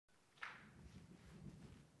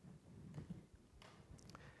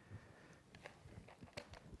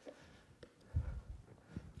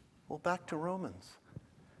Well, back to Romans.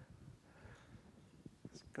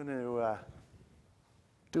 I'm going to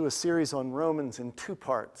do a series on Romans in two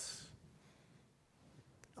parts,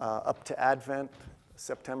 up to Advent,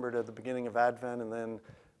 September to the beginning of Advent, and then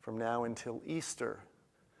from now until Easter.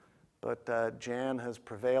 But Jan has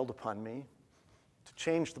prevailed upon me to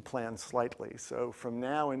change the plan slightly. So from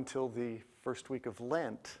now until the first week of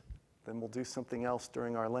Lent, then we'll do something else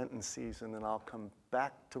during our Lenten season, and I'll come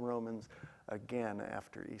back to Romans again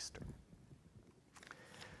after Easter.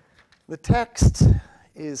 The text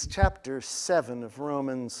is chapter 7 of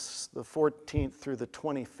Romans, the 14th through the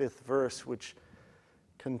 25th verse, which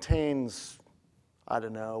contains,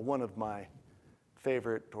 one of my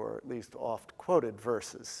favorite, or at least oft-quoted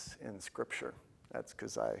verses in Scripture. That's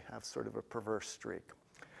because I have sort of a perverse streak.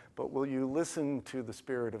 But will you listen to the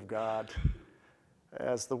Spirit of God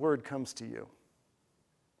as the word comes to you?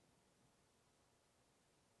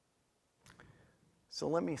 So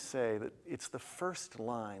let me say that it's the first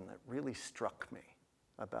line that really struck me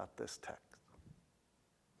about this text.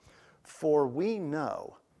 For we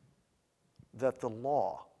know that the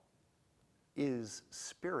law is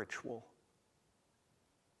spiritual,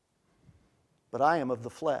 but I am of the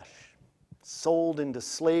flesh, sold into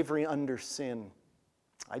slavery under sin.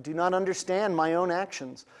 I do not understand my own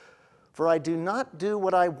actions, for I do not do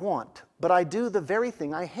what I want, but I do the very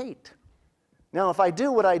thing I hate. Now, if I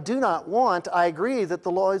do what I do not want, I agree that the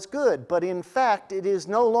law is good, but in fact it is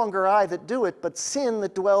no longer I that do it, but sin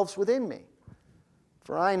that dwells within me.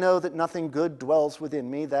 For I know that nothing good dwells within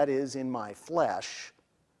me, that is, in my flesh.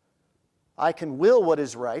 I can will what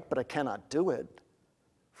is right, but I cannot do it.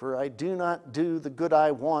 For I do not do the good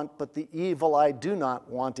I want, but the evil I do not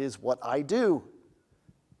want is what I do.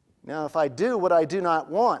 Now, if I do what I do not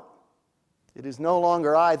want, it is no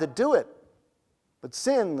longer I that do it, but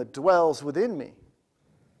sin that dwells within me.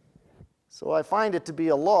 So I find it to be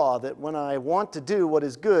a law that when I want to do what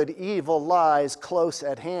is good, evil lies close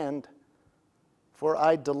at hand. For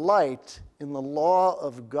I delight in the law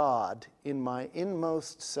of God in my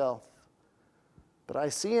inmost self. But I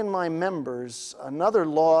see in my members another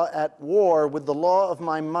law at war with the law of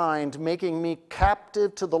my mind, making me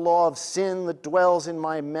captive to the law of sin that dwells in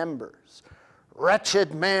my members.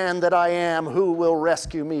 Wretched man that I am, who will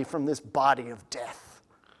rescue me from this body of death?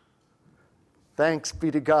 Thanks be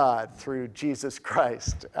to God through Jesus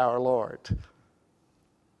Christ our Lord.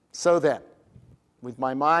 So then, with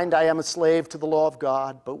my mind I am a slave to the law of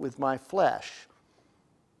God, but with my flesh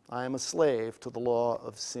I am a slave to the law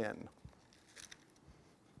of sin.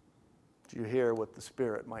 Do you hear what the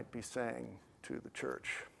Spirit might be saying to the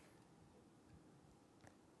church?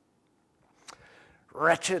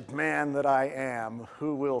 Wretched man that I am,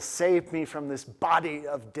 who will save me from this body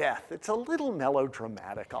of death? It's a little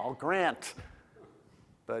melodramatic, I'll grant.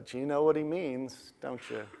 But you know what he means, don't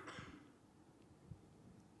you?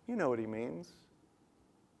 You know what he means.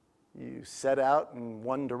 You set out in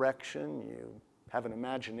one direction, you have an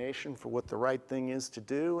imagination for what the right thing is to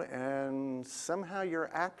do, and somehow your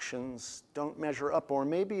actions don't measure up, or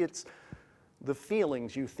maybe it's the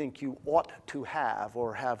feelings you think you ought to have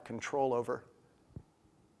or have control over.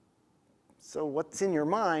 So what's in your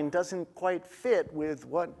mind doesn't quite fit with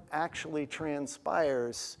what actually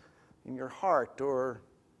transpires in your heart or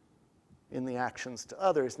in the actions to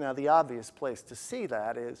others. Now, the obvious place to see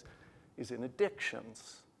that is in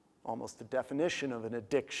addictions. Almost the definition of an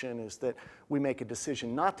addiction is that we make a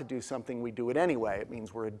decision not to do something, we do it anyway. It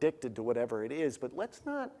means we're addicted to whatever it is. But let's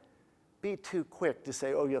not be too quick to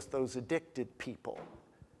say, oh yes, those addicted people,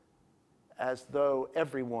 as though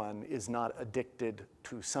everyone is not addicted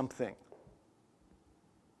to something.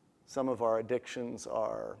 Some of our addictions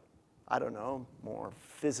are, more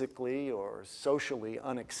physically or socially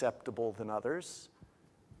unacceptable than others.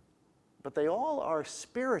 But they all are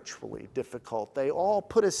spiritually difficult. They all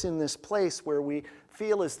put us in this place where we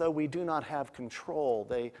feel as though we do not have control.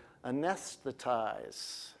 They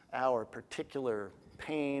anesthetize our particular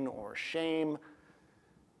pain or shame,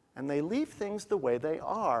 and they leave things the way they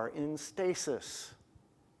are in stasis.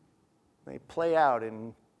 They play out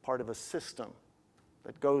in part of a system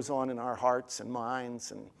that goes on in our hearts and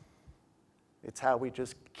minds, and it's how we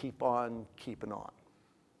just keep on keeping on.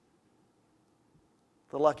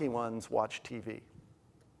 The lucky ones watch TV.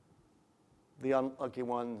 The unlucky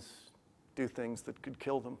ones do things that could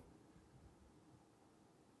kill them.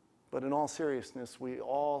 But in all seriousness, we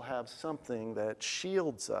all have something that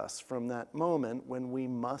shields us from that moment when we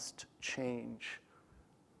must change,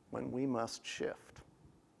 when we must shift.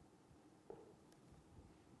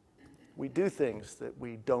 We do things that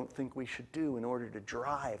we don't think we should do in order to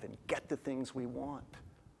drive and get the things we want.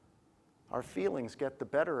 Our feelings get the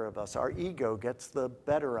better of us. Our ego gets the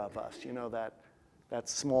better of us. You know, that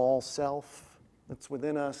small self that's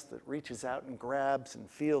within us that reaches out and grabs and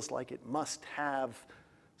feels like it must have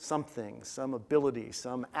something, some ability,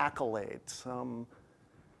 some accolade,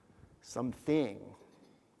 something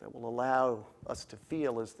that will allow us to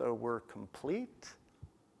feel as though we're complete.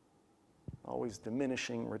 Always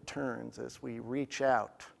diminishing returns as we reach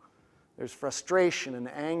out. There's frustration and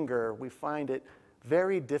anger. We find it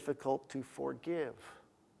very difficult to forgive.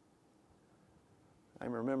 I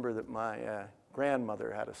remember that my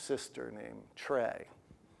grandmother had a sister named Trey.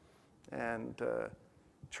 And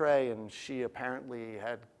Trey and she apparently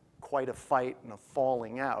had quite a fight and a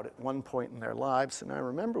falling out at one point in their lives. And I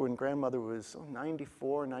remember when grandmother was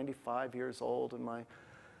 94, 95 years old, and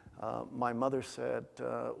my mother said,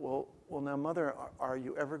 well, now, Mother, are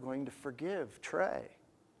you ever going to forgive Trey?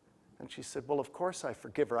 And she said, well, of course I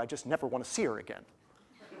forgive her. I just never want to see her again.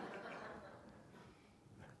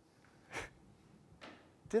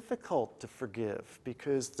 Difficult to forgive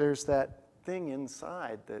because there's that thing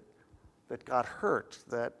inside that got hurt,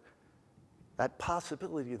 that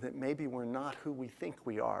possibility that maybe we're not who we think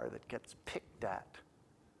we are, that gets picked at,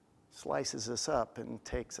 slices us up and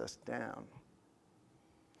takes us down.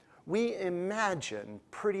 We imagine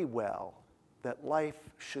pretty well that life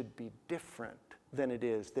should be different than it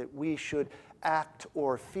is, that we should act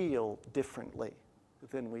or feel differently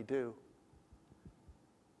than we do.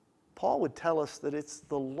 Paul would tell us that it's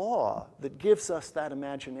the law that gives us that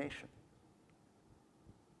imagination,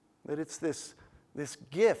 that it's this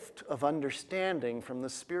gift of understanding from the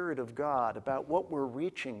Spirit of God about what we're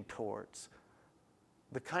reaching towards,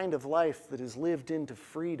 the kind of life that is lived into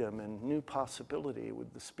freedom and new possibility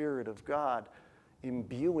with the Spirit of God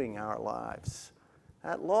imbuing our lives.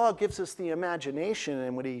 That law gives us the imagination,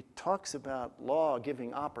 and when he talks about law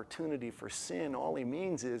giving opportunity for sin, all he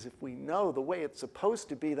means is if we know the way it's supposed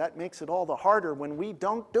to be, that makes it all the harder when we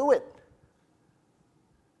don't do it.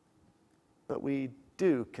 But we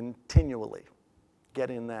do continually get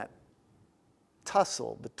in that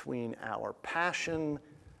tussle between our passion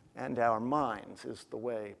and our minds, is the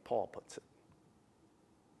way Paul puts it.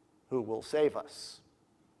 Who will save us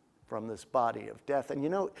from this body of death? And you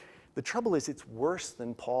know, the trouble is it's worse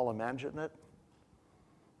than Paul imagined it.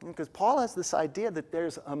 Because Paul has this idea that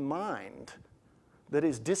there's a mind that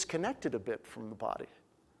is disconnected a bit from the body,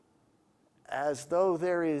 as though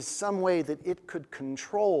there is some way that it could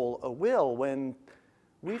control a will, when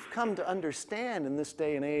we've come to understand in this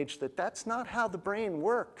day and age that that's not how the brain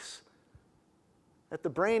works, that the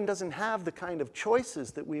brain doesn't have the kind of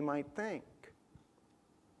choices that we might think.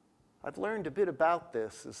 I've learned a bit about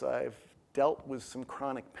this as I've dealt with some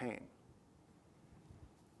chronic pain.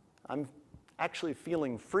 I'm actually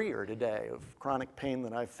feeling freer today of chronic pain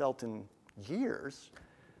than I've felt in years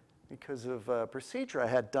because of a procedure I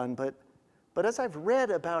had done. But as I've read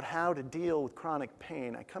about how to deal with chronic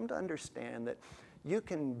pain, I come to understand that you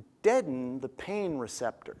can deaden the pain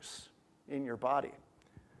receptors in your body.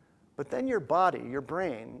 But then your body, your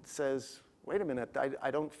brain, says, wait a minute, I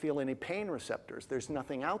don't feel any pain receptors. There's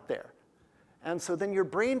nothing out there. And so then your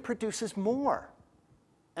brain produces more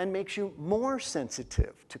and makes you more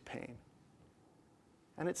sensitive to pain.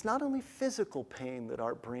 And it's not only physical pain that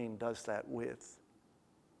our brain does that with.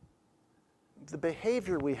 The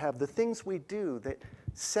behavior we have, the things we do that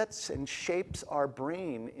sets and shapes our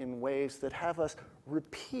brain in ways that have us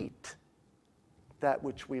repeat that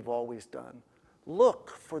which we've always done.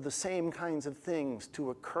 Look for the same kinds of things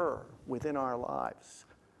to occur within our lives.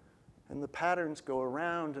 And the patterns go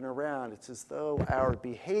around and around. It's as though our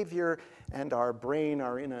behavior and our brain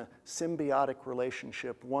are in a symbiotic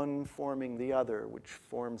relationship, one forming the other, which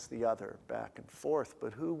forms the other, back and forth.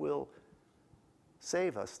 But who will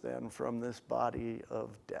save us then from this body of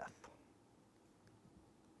death?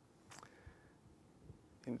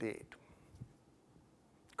 Indeed.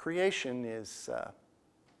 Creation is,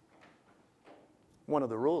 one of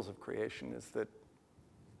the rules of creation is that,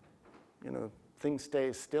 things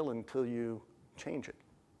stay still until you change it.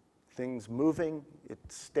 Things moving, it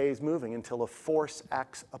stays moving until a force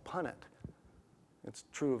acts upon it. It's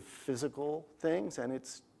true of physical things, and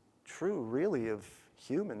it's true, really, of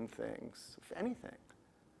human things, if anything.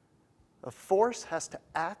 A force has to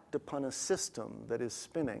act upon a system that is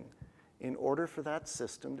spinning in order for that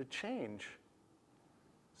system to change.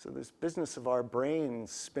 So this business of our brains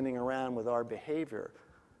spinning around with our behavior,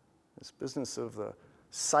 this business of the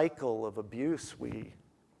cycle of abuse we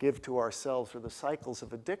give to ourselves, or the cycles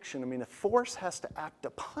of addiction, a force has to act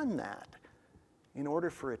upon that in order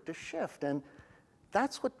for it to shift. And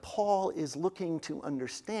That's what Paul is looking to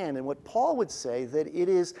understand. And what Paul would say, that it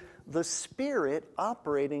is the Spirit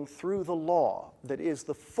operating through the law that is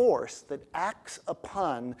the force that acts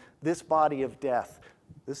upon this body of death,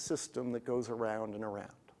 this system that goes around and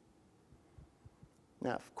around.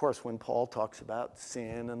 Now, of course, when Paul talks about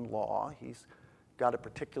sin and law, he's got a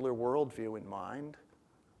particular worldview in mind.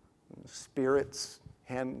 The Spirit's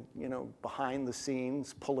behind the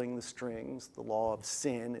scenes, pulling the strings. The law of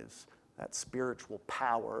sin is that spiritual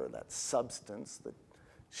power, that substance that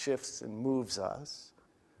shifts and moves us.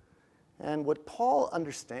 And what Paul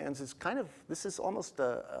understands is this is almost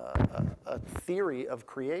a theory of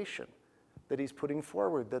creation that he's putting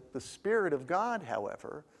forward, that the Spirit of God,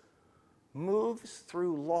 however, moves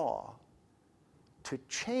through law to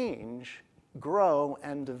change, grow,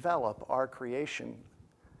 and develop our creation.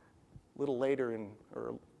 A little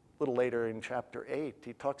later in chapter 8,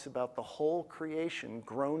 he talks about the whole creation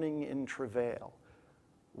groaning in travail,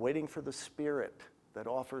 waiting for the Spirit that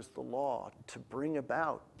offers the law to bring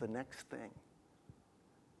about the next thing.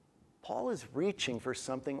 Paul is reaching for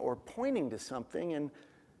something or pointing to something, and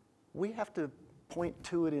we have to point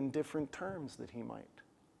to it in different terms that he might.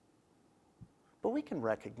 But we can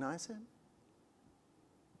recognize it.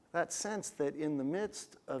 That sense that in the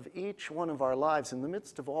midst of each one of our lives, in the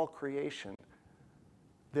midst of all creation,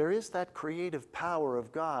 there is that creative power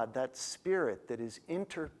of God, that Spirit that is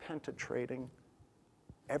interpenetrating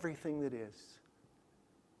everything that is.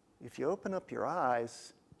 If you open up your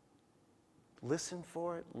eyes, listen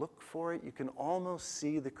for it, look for it, you can almost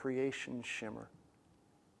see the creation shimmer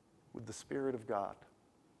with the Spirit of God.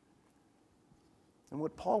 And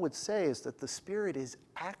what Paul would say is that the Spirit is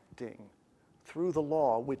acting through the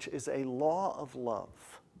law, which is a law of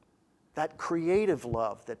love, that creative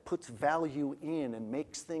love that puts value in and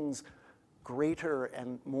makes things greater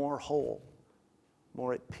and more whole,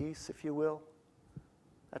 more at peace, if you will.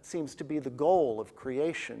 That seems to be the goal of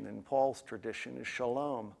creation in Paul's tradition, is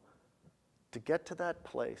shalom, to get to that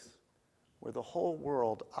place where the whole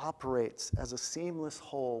world operates as a seamless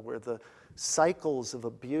whole, where the cycles of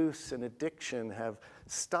abuse and addiction have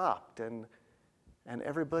stopped and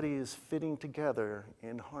everybody is fitting together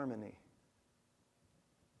in harmony.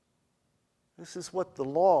 This is what the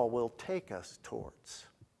law will take us towards.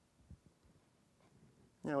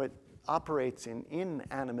 It operates in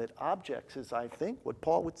inanimate objects, is, I think, what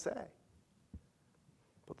Paul would say.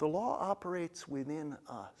 But the law operates within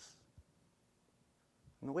us.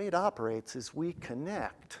 And the way it operates is we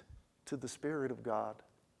connect to the Spirit of God.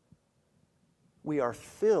 We are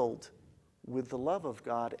filled with the love of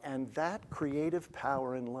God, and that creative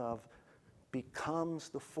power and love becomes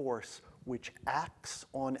the force which acts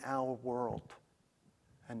on our world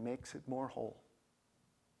and makes it more whole.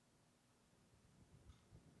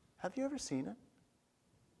 Have you ever seen it?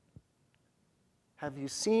 Have you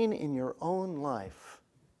seen in your own life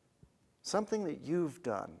something that you've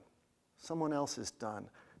done, someone else has done,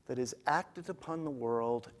 that has acted upon the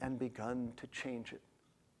world and begun to change it,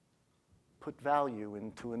 put value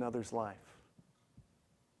into another's life?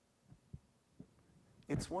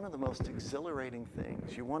 It's one of the most exhilarating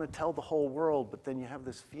things. You want to tell the whole world, but then you have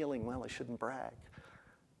this feeling, well, I shouldn't brag.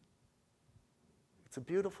 It's a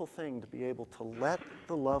beautiful thing to be able to let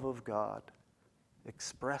the love of God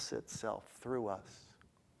express itself through us.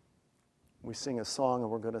 We sing a song,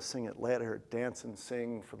 and we're going to sing it later, Dance and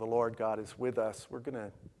Sing, for the Lord God is with us. We're going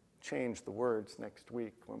to change the words next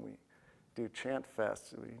week when we do Chant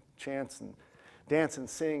Fest. We chant and dance and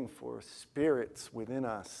sing for spirits within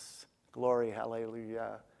us. Glory,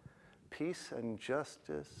 hallelujah. Peace and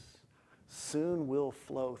justice soon will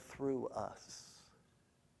flow through us.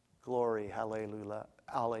 Glory, hallelujah.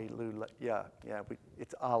 Alleluia. Yeah,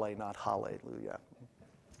 it's alle, not hallelujah.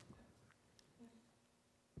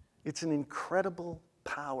 It's an incredible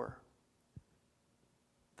power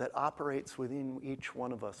that operates within each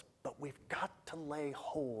one of us, but we've got to lay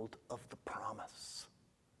hold of the promise.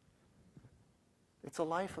 It's a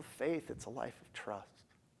life of faith. It's a life of trust.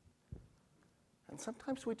 And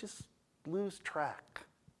sometimes we just lose track.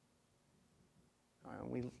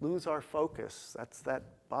 We lose our focus. That's that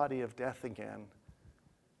body of death again.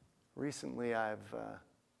 Recently, I've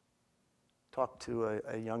talked to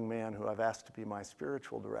a young man who I've asked to be my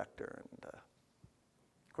spiritual director. And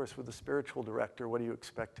of course, with a spiritual director, what do you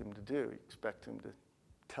expect him to do? You expect him to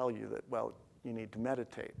tell you that, well, you need to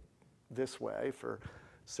meditate this way for a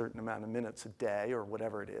certain amount of minutes a day or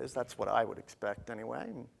whatever it is. That's what I would expect anyway.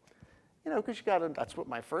 And, because that's what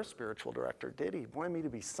my first spiritual director did. He wanted me to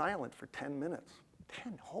be silent for 10 minutes.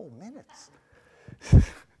 10 whole minutes.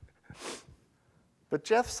 But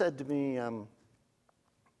Jeff said to me,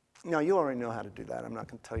 no, you already know how to do that. I'm not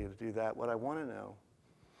going to tell you to do that. What I want to know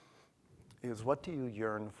is, what do you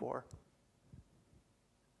yearn for?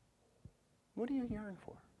 What do you yearn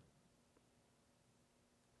for?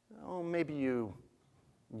 Oh, maybe you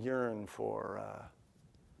yearn for,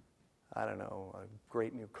 I don't know, a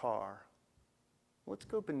great new car. Let's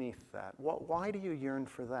go beneath that. Why do you yearn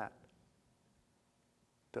for that?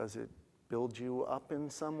 Does it build you up in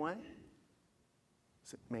some way?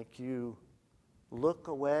 Does it make you look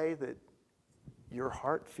a way that your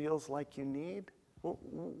heart feels like you need? Well,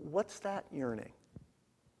 what's that yearning?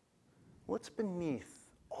 What's beneath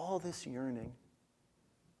all this yearning?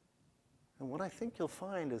 And what I think you'll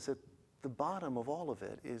find is at the bottom of all of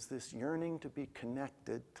it is this yearning to be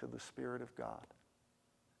connected to the Spirit of God.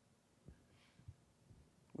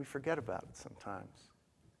 We forget about it sometimes.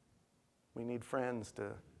 We need friends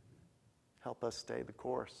to help us stay the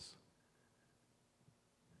course.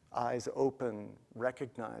 Eyes open,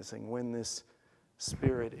 recognizing when this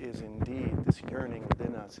Spirit is indeed, this yearning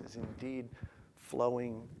within us is indeed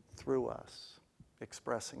flowing through us,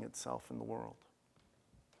 expressing itself in the world.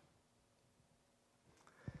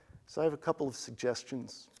 So I have a couple of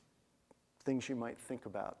suggestions, things you might think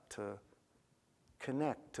about to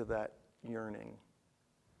connect to that yearning.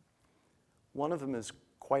 One of them is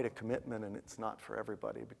quite a commitment, and it's not for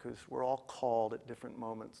everybody, because we're all called at different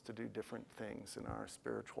moments to do different things in our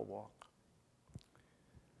spiritual walk.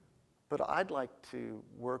 But I'd like to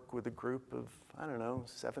work with a group of,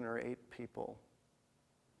 7 or 8 people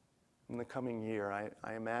in the coming year.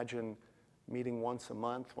 I imagine meeting once a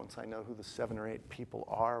month. Once I know who the 7 or 8 people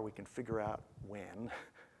are, we can figure out when.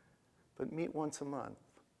 But meet once a month.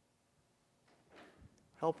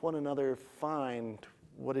 Help one another find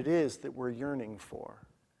what it is that we're yearning for.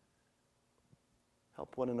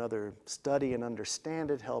 Help one another study and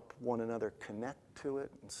understand it. Help one another connect to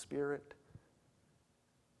it in spirit.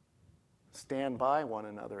 Stand by one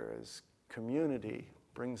another as community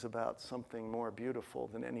brings about something more beautiful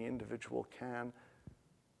than any individual can.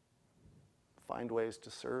 Find ways to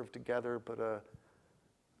serve together, but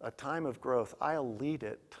a time of growth. I'll lead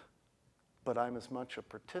it, but I'm as much a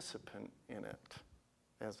participant in it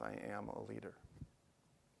as I am a leader.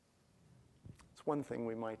 It's one thing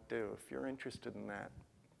we might do. If you're interested in that,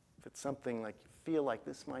 if it's something like you feel like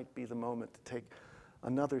this might be the moment to take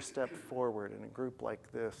another step forward, and a group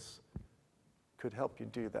like this could help you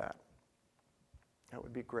do that, that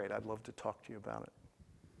would be great. I'd love to talk to you about it.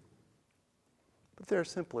 But there are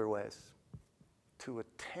simpler ways to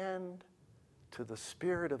attend to the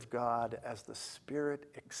Spirit of God as the Spirit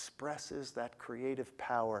expresses that creative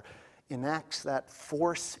power, enacts that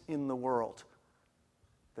force in the world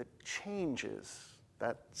that changes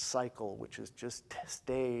that cycle which has just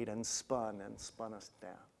stayed and spun us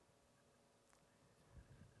down.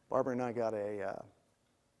 Barbara and I got a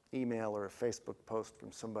email or a Facebook post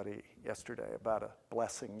from somebody yesterday about a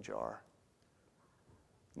blessing jar.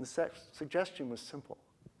 And the suggestion was simple.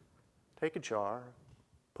 Take a jar,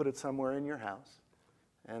 put it somewhere in your house,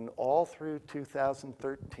 and all through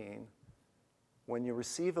 2013, when you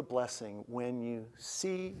receive a blessing, when you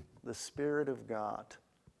see the Spirit of God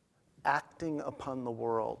acting upon the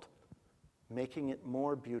world, making it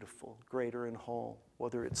more beautiful, greater and whole,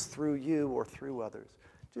 whether it's through you or through others,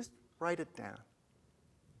 just write it down.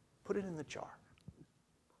 Put it in the jar.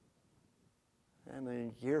 And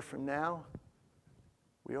a year from now,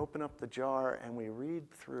 we open up the jar and we read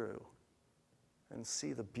through and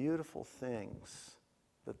see the beautiful things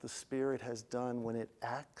that the Spirit has done when it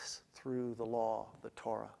acts through the law, the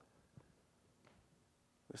Torah.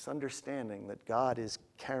 This understanding that God is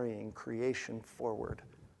carrying creation forward,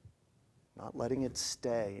 not letting it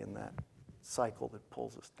stay in that cycle that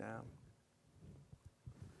pulls us down.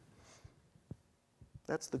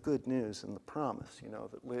 That's the good news and the promise,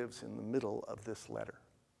 that lives in the middle of this letter.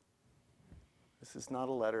 This is not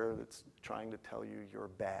a letter that's trying to tell you you're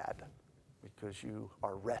bad because you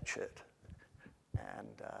are wretched and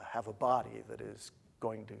have a body that is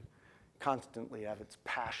going to constantly have its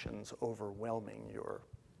passions overwhelming your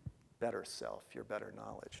better self, your better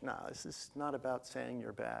knowledge. No, this is not about saying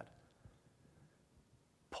you're bad.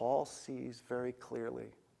 Paul sees very clearly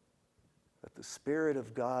that the Spirit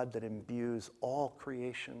of God that imbues all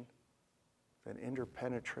creation, that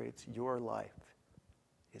interpenetrates your life,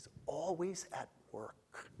 is always at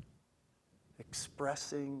work,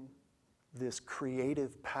 expressing this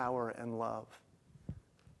creative power and love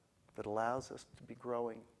that allows us to be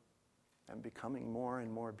growing and becoming more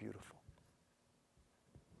and more beautiful.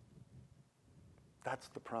 That's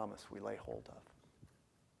the promise we lay hold of.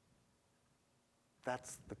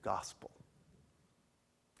 That's the gospel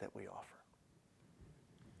that we offer.